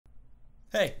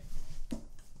Hey.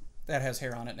 That has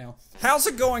hair on it now. How's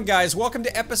it going, guys? Welcome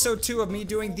to episode 2 of me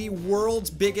doing the world's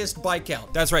biggest bike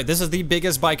out. That's right, this is the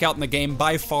biggest bike out in the game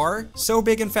by far. So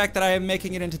big, in fact, that I am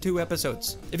making it into 2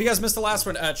 episodes. If you guys missed the last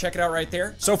one, check it out right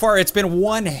there. So far, it's been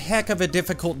one heck of a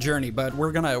difficult journey, but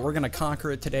we're gonna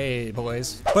conquer it today,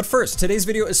 boys. But first, today's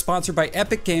video is sponsored by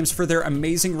Epic Games for their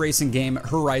amazing racing game,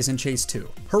 Horizon Chase 2.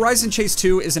 Horizon Chase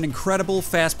 2 is an incredible,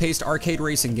 fast-paced arcade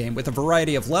racing game with a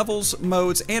variety of levels,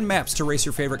 modes, and maps to race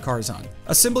your favorite cars on.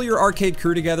 Assemble your arcade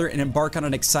crew together and embark on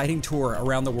an exciting tour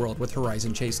around the world with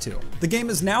Horizon Chase 2. The game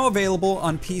is now available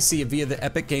on PC via the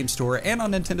Epic Games Store and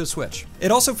on Nintendo Switch. It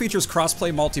also features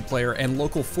cross-play multiplayer and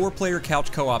local 4-player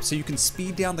couch co-op so you can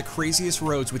speed down the craziest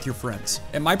roads with your friends.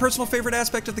 And my personal favorite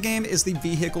aspect of the game is the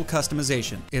vehicle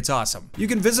customization. It's awesome. You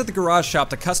can visit the garage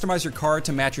shop to customize your car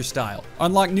to match your style,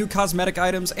 unlock new cosmetic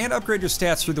items, and upgrade your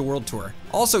stats through the world tour.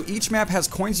 Also, each map has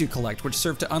coins you collect which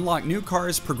serve to unlock new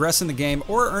cars, progress in the game,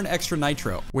 or earn extra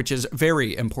nitro, which is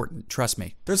very important, trust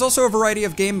me. There's also a variety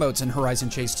of game modes in Horizon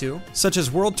Chase 2, such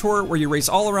as World Tour, where you race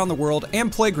all around the world, and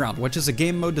Playground, which is a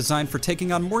game mode designed for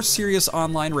taking on more serious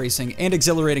online racing and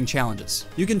exhilarating challenges.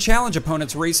 You can challenge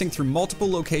opponents racing through multiple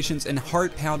locations in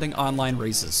heart-pounding online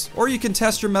races. Or you can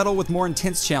test your mettle with more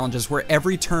intense challenges where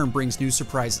every turn brings new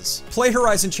surprises. Play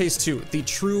Horizon Chase 2, the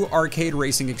true arcade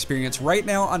racing experience, right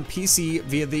now on PC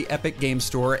via the Epic Games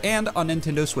Store and on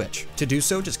Nintendo Switch. To do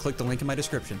so, just click the link in my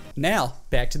description. Now,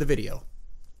 back to the video.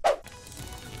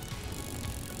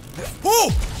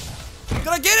 Oh! Did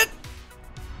I get it?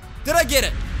 Did I get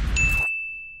it?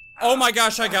 Oh my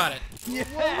gosh, I got it.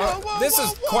 Yeah. This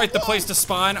is quite the place to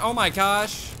spawn. Oh my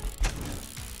gosh.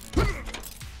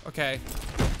 Okay.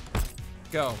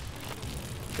 Go.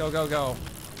 Go, go, go.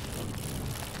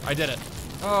 I did it.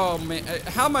 Oh man,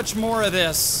 how much more of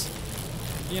this?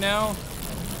 You know?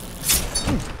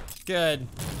 Good.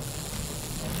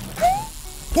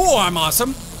 Oh, I'm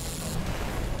awesome.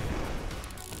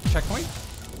 Checkpoint.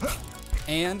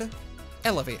 And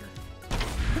elevator.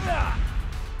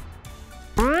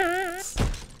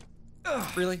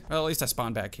 Really? Well, at least I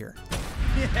spawned back here.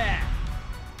 Yeah.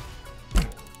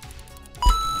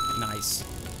 Nice.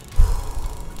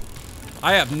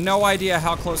 I have no idea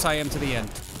how close I am to the end.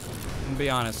 To be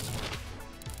honest.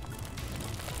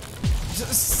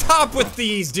 Just stop with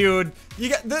these, dude. You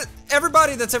got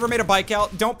everybody that's ever made a bike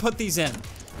out, don't put these in.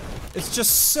 It's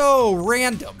just so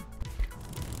random.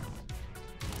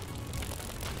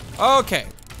 Okay,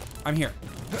 I'm here.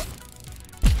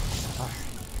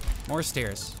 More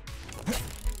stairs.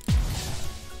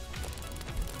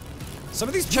 Some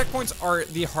of these checkpoints are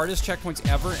the hardest checkpoints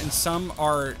ever, and some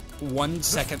are 1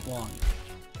 second long.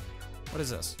 What is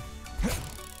this?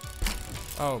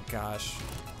 Oh gosh.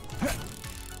 Okay.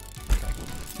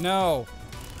 No.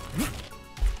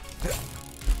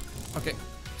 Okay.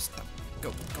 Stop. Go,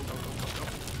 go, go, go,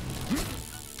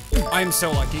 go, go. I am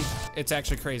so lucky. It's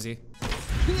actually crazy.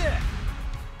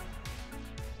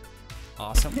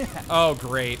 Awesome. Oh,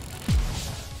 great.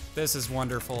 This is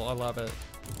wonderful. I love it.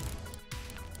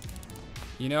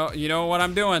 You know what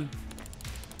I'm doing.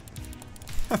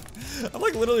 I'm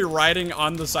like literally riding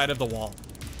on the side of the wall.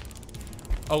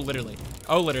 Oh, literally.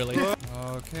 Oh, literally.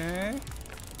 Okay.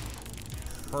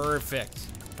 Perfect.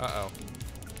 Uh-oh.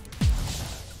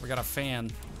 We got a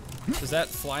fan. Does that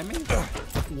fly me?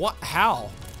 What? How?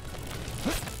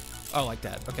 Oh, like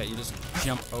that. Okay, you just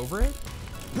jump over it.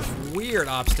 Weird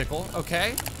obstacle.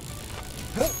 Okay.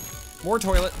 Oh, more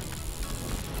toilet.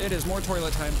 It is more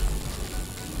toilet time.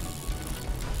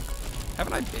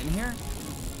 Haven't I been here?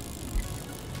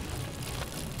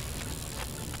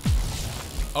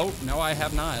 Oh, no, I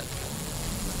have not.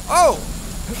 Oh,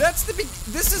 that's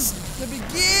this is the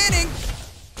beginning.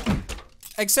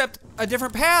 Except a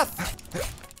different path.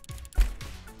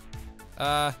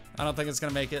 I don't think it's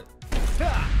gonna make it.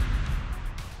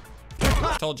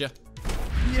 Told you.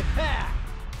 Yeah.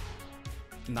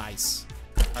 Nice.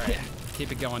 All right,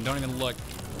 keep it going. Don't even look.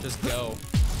 Just go.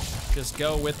 Just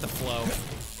go with the flow.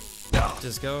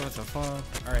 Just go with the flow.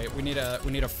 All right, we need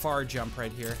a far jump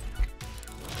right here.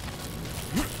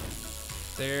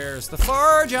 There's the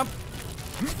far jump.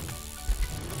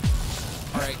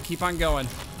 All right, keep on going.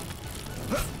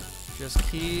 Just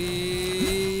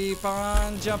keep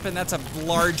on jumping. That's a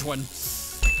large one.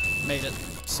 Made it.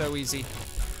 So easy.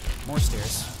 More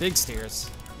stairs. Big stairs.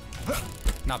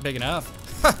 Not big enough.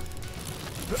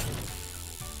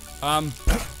 Oh,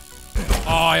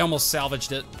 I almost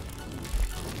salvaged it.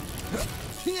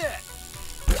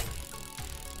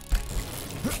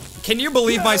 Can you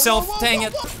believe myself? Dang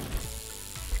it.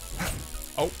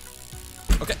 Oh.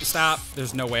 Okay, stop.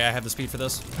 There's no way I have the speed for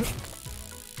this.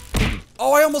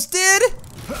 Oh, I almost did!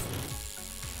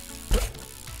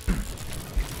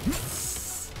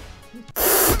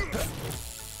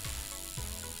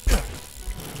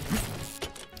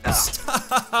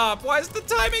 Stop! Why is the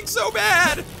timing so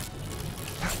bad?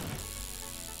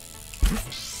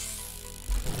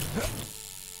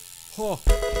 Oh,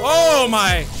 oh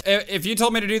my! If you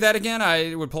told me to do that again,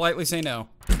 I would politely say no.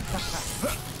 Okay,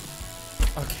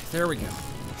 there we go.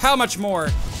 How much more?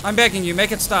 I'm begging you,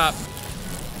 make it stop.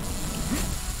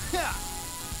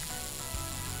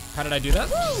 How did I do that?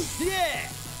 Yeah.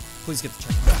 Please get the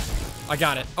checkpoint. I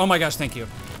got it. Oh my gosh, thank you.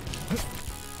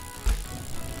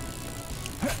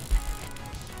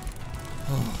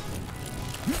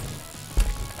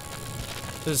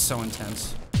 This is so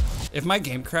intense. If my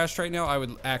game crashed right now, I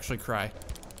would actually cry.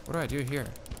 What do I do here?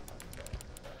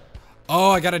 Oh,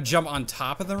 I gotta jump on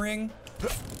top of the ring?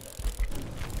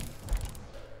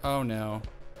 Oh no.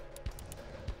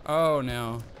 Oh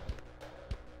no.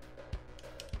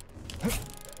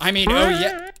 I mean, oh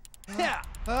yeah.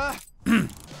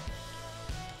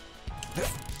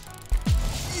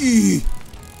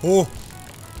 Oh.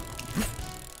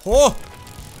 Oh.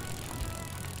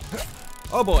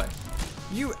 Oh boy.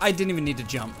 I didn't even need to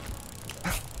jump.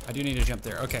 I do need to jump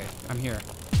there. Okay, I'm here.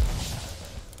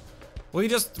 Will you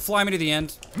just fly me to the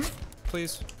end,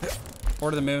 please?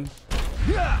 Or to the moon?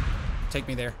 Take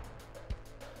me there.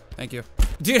 Thank you.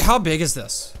 Dude, how big is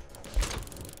this?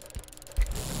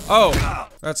 Oh,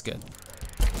 that's good.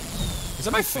 Is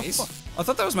that my face? I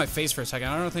thought that was my face for a second.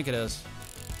 I don't think it is.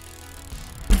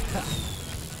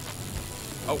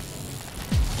 Oh.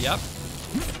 Yep.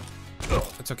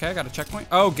 It's okay, I got a checkpoint.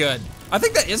 Oh, good. I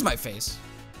think that is my face.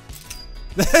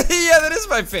 Yeah, that is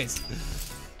my face.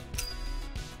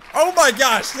 Oh my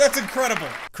gosh, that's incredible.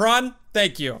 Kron,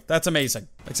 thank you. That's amazing.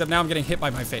 Except now I'm getting hit by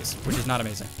my face, which is not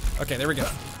amazing. Okay, there we go.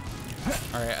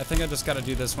 All right, I think I just gotta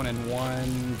do this one in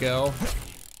one go.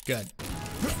 Good.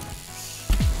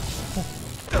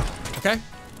 Okay,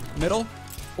 middle.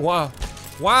 Wow.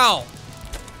 Wow.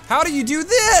 How do you do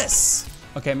this?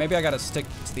 Okay, maybe I gotta stick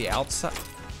to the outside.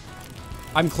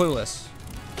 I'm clueless.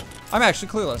 I'm actually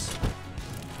clueless.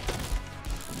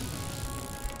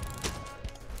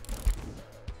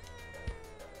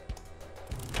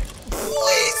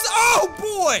 Please, oh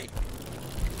boy!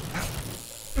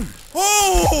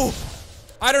 Oh!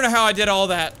 I don't know how I did all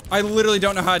that. I literally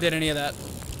don't know how I did any of that.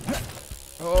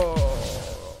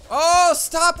 Oh. Oh,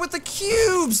 stop with the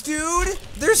cubes, dude!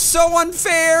 They're so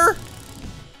unfair!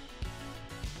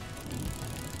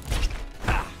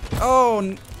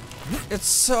 Oh, it's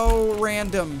so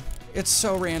random. It's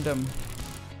so random.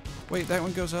 Wait, that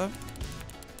one goes up?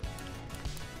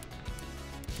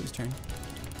 Please turn.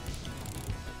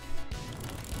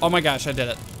 Oh my gosh, I did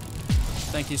it.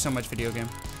 Thank you so much, video game.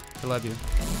 I love you.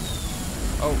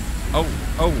 Oh, oh,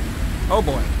 oh, oh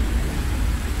boy.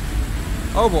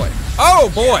 Oh boy. Oh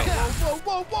boy! Whoa,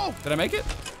 whoa, whoa! Did I make it?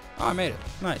 Oh, I made it.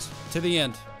 Nice. To the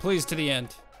end. Please, to the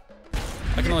end.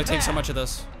 I can only take so much of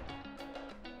this.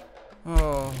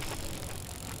 Oh.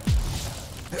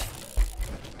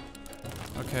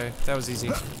 Okay, that was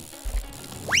easy.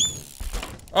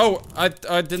 Oh, I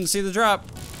didn't see the drop.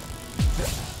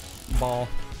 Ball.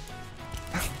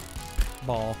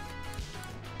 Ball.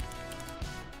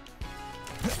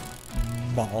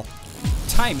 Ball.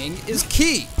 Timing is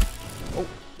key. Oh.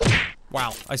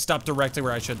 Wow, I stopped directly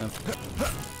where I shouldn't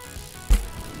have.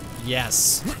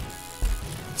 Yes.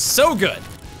 So good.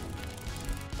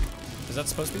 Is that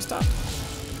supposed to be stopped?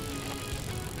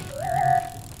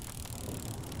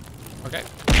 Okay.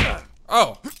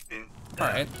 Oh. All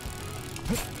right.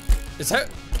 Is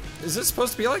this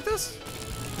supposed to be like this?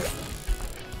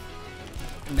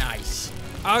 Nice.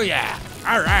 Oh yeah.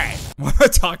 All right. Why am I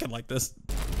talking like this?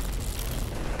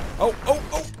 Oh, oh,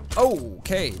 oh. Oh,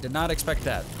 okay. Did not expect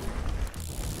that.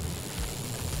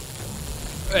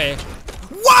 Hey.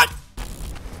 What?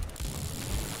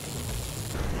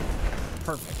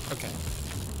 Perfect. Okay.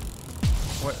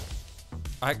 What?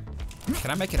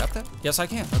 Can I make it up there? Yes, I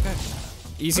can. Okay.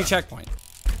 Easy checkpoint.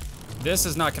 This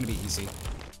is not going to be easy.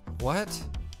 What?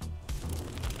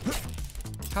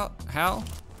 How?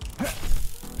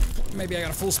 Maybe I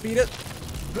gotta full speed it?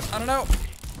 I don't know.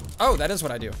 Oh, that is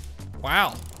what I do.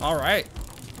 Wow. All right.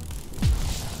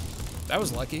 That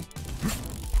was lucky.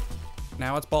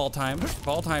 Now it's ball time.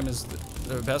 Ball time is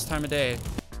the best time of day.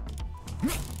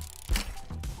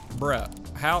 Bruh.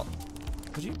 How?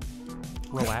 Could you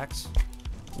relax?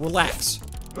 Relax.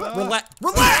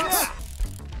 Relax!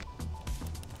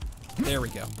 There we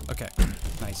go. Okay.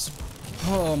 Nice.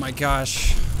 Oh my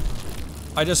gosh.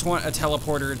 I just want a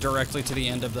teleporter directly to the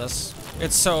end of this.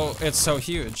 It's so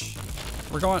huge.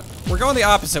 We're going the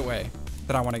opposite way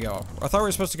that I want to go. I thought we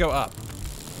were supposed to go up.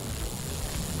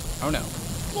 Oh no.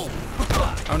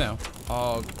 Oh no.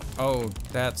 Oh,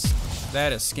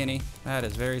 that is skinny. That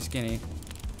is very skinny.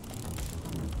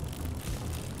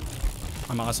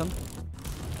 I'm awesome.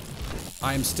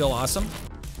 I am still awesome.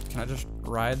 Can I just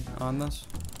ride on this?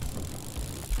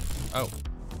 Oh.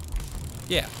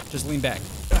 Yeah, just lean back.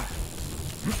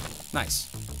 Nice.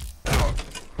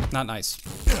 Not nice.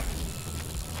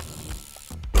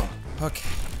 Okay.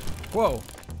 Whoa.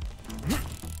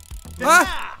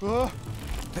 Ah! I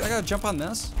gotta jump on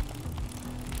this?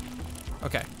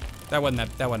 Okay. That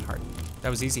wasn't hard. That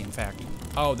was easy, in fact.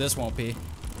 Oh, this won't be.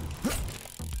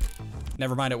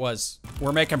 Never mind, it was.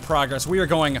 We're making progress. We are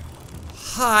going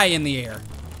high in the air.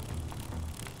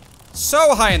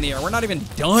 So high in the air. We're not even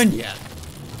done yet.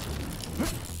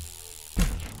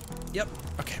 Yep.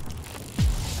 Okay.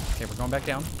 Okay, we're going back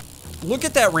down. Look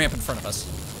at that ramp in front of us.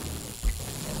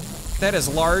 That is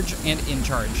large and in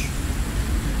charge.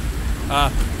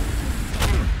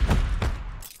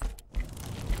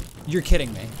 You're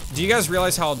kidding me. Do you guys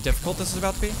realize how difficult this is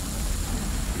about to be?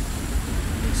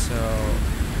 So,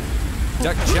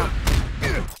 duck jump.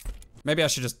 Maybe I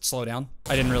should just slow down.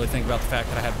 I didn't really think about the fact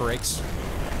that I had brakes.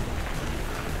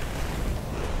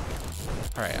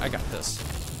 All right, I got this.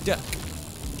 Duck,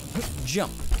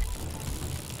 jump,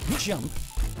 jump.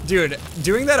 Dude,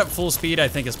 doing that at full speed I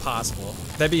think is possible.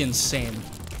 That'd be insane.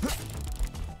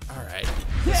 All right,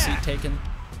 seat taken.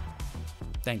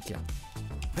 Thank you.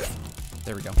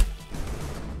 There we go.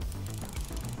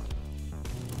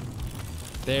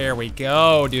 There we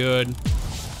go, dude.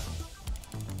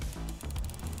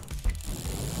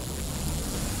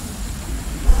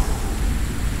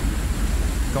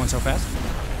 Going so fast.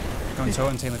 Going so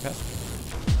insanely fast.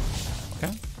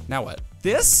 Okay, now what?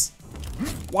 This?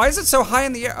 Why is it so high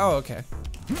in the air? Oh, okay.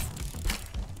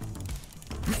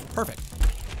 Perfect.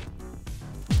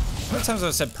 How many times have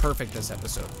I said perfect this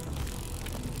episode?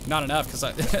 Not enough, because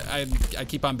I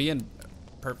keep on being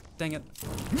perfect. Dang it.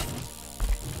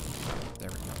 There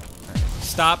we go. All right.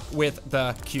 Stop with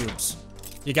the cubes.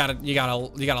 You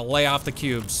gotta lay off the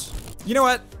cubes. You know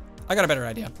what? I got a better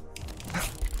idea.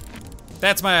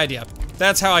 That's my idea.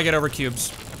 That's how I get over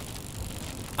cubes.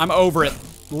 I'm over it,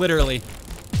 literally.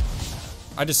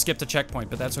 I just skipped a checkpoint,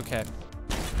 but that's okay.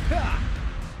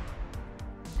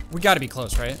 We gotta be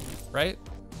close, right? Right?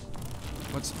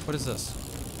 What is this?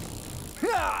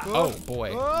 Oh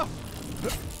boy.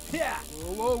 Yeah.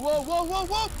 Whoa, whoa, whoa, whoa,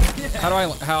 whoa.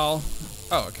 How?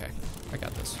 Oh, okay. I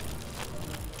got this.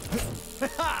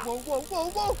 Whoa, whoa, whoa,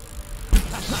 whoa.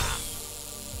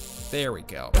 There we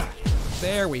go.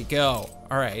 There we go.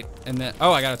 All right, and then,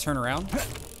 oh, I gotta turn around.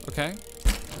 Okay.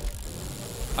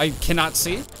 I cannot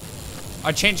see.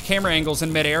 I changed camera angles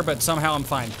in midair, but somehow I'm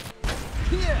fine.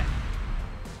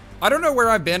 I don't know where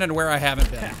I've been and where I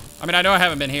haven't been. I mean, I know I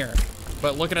haven't been here,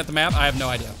 but looking at the map, I have no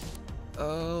idea.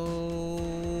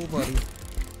 Oh, buddy.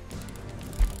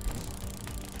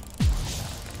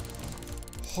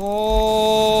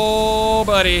 Oh,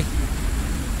 buddy.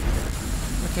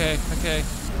 Okay, okay.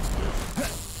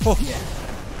 Oh,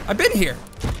 I've been here.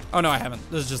 Oh no, I haven't.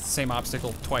 This is just the same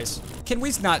obstacle twice. Can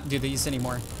we not do these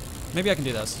anymore? Maybe I can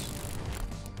do this.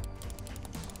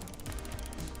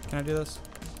 Can I do this?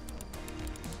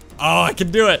 Oh, I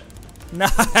can do it.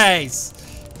 Nice.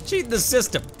 Cheating the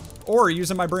system. Or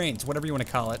using my brains, whatever you want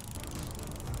to call it.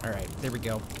 All right, there we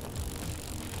go.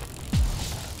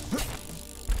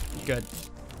 Good.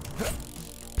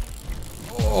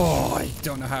 Oh, I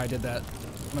don't know how I did that.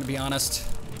 I'm gonna be honest.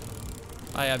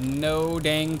 I have no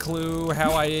dang clue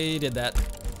how I did that.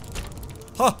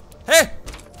 Huh, hey!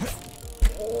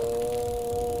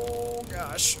 Oh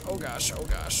gosh, oh gosh, oh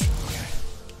gosh.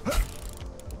 Okay.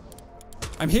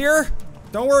 I'm here.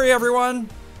 Don't worry, everyone.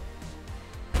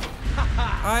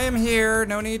 I am here,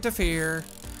 no need to fear.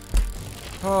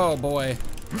 Oh boy.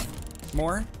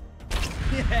 More?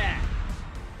 Yeah.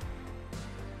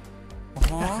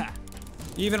 Uh-huh.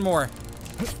 Even more.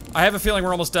 I have a feeling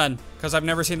we're almost done, because I've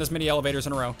never seen this many elevators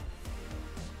in a row.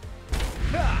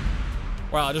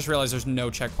 Wow, I just realized there's no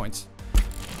checkpoints.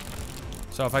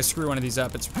 So if I screw one of these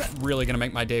up, it's really gonna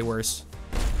make my day worse.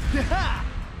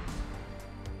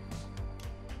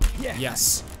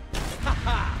 Yes.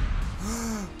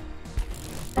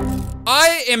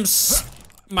 I am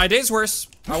my day's worse.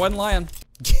 I wasn't lying.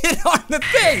 Get on the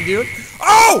thing, dude.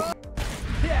 Oh!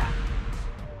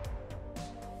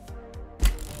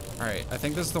 All right, I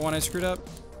think this is the one I screwed up.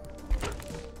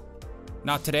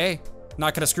 Not today.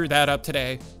 Not gonna screw that up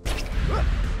today.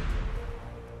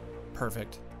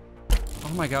 Perfect. Oh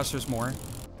my gosh, there's more.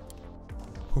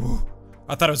 Whew.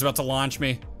 I thought it was about to launch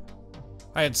me.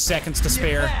 I had seconds to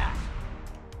spare.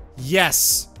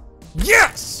 Yes.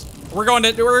 Yes! We're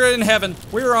in heaven.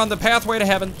 We are on the pathway to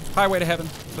heaven. Highway to heaven.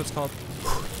 That's what it's called.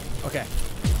 Okay.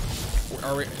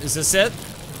 Is this it?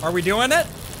 Are we doing it?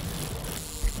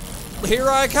 Here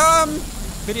I come.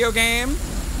 video game.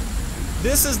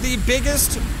 This is the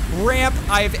biggest ramp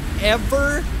I've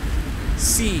ever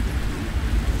seen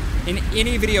in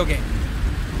any video game.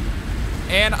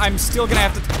 And I'm still gonna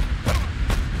have to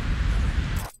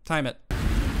time it.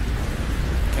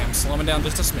 Okay, I'm slowing down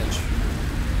just a smidge.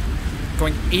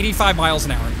 Going 85 miles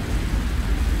an hour.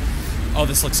 Oh,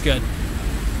 this looks good,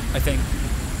 I think.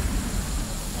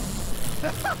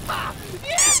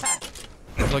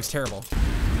 It looks terrible.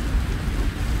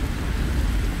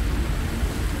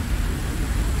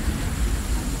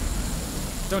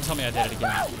 Don't tell me I did it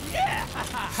again.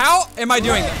 How am I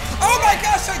doing that? Oh my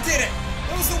gosh, I did it!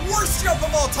 That was the worst jump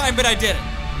of all time, but I did it.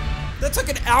 That took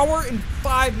an hour and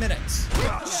 5 minutes.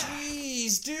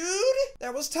 Jeez, dude.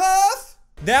 That was tough.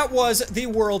 That was the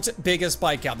world's biggest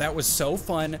bike out. That was so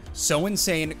fun, so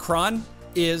insane. Kron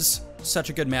is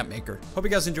such a good map maker. Hope you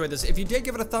guys enjoyed this. If you did,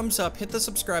 give it a thumbs up, hit the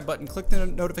subscribe button, click the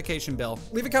notification bell.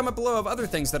 Leave a comment below of other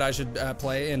things that I should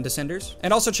play in Descenders.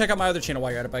 And also check out my other channel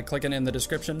while you're at it by clicking in the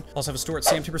description. Also have a store at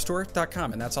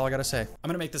samtuberstore.com, and that's all I gotta say. I'm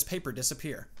gonna make this paper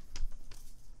disappear.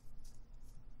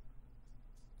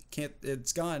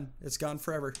 It's gone. It's gone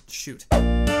forever. Shoot.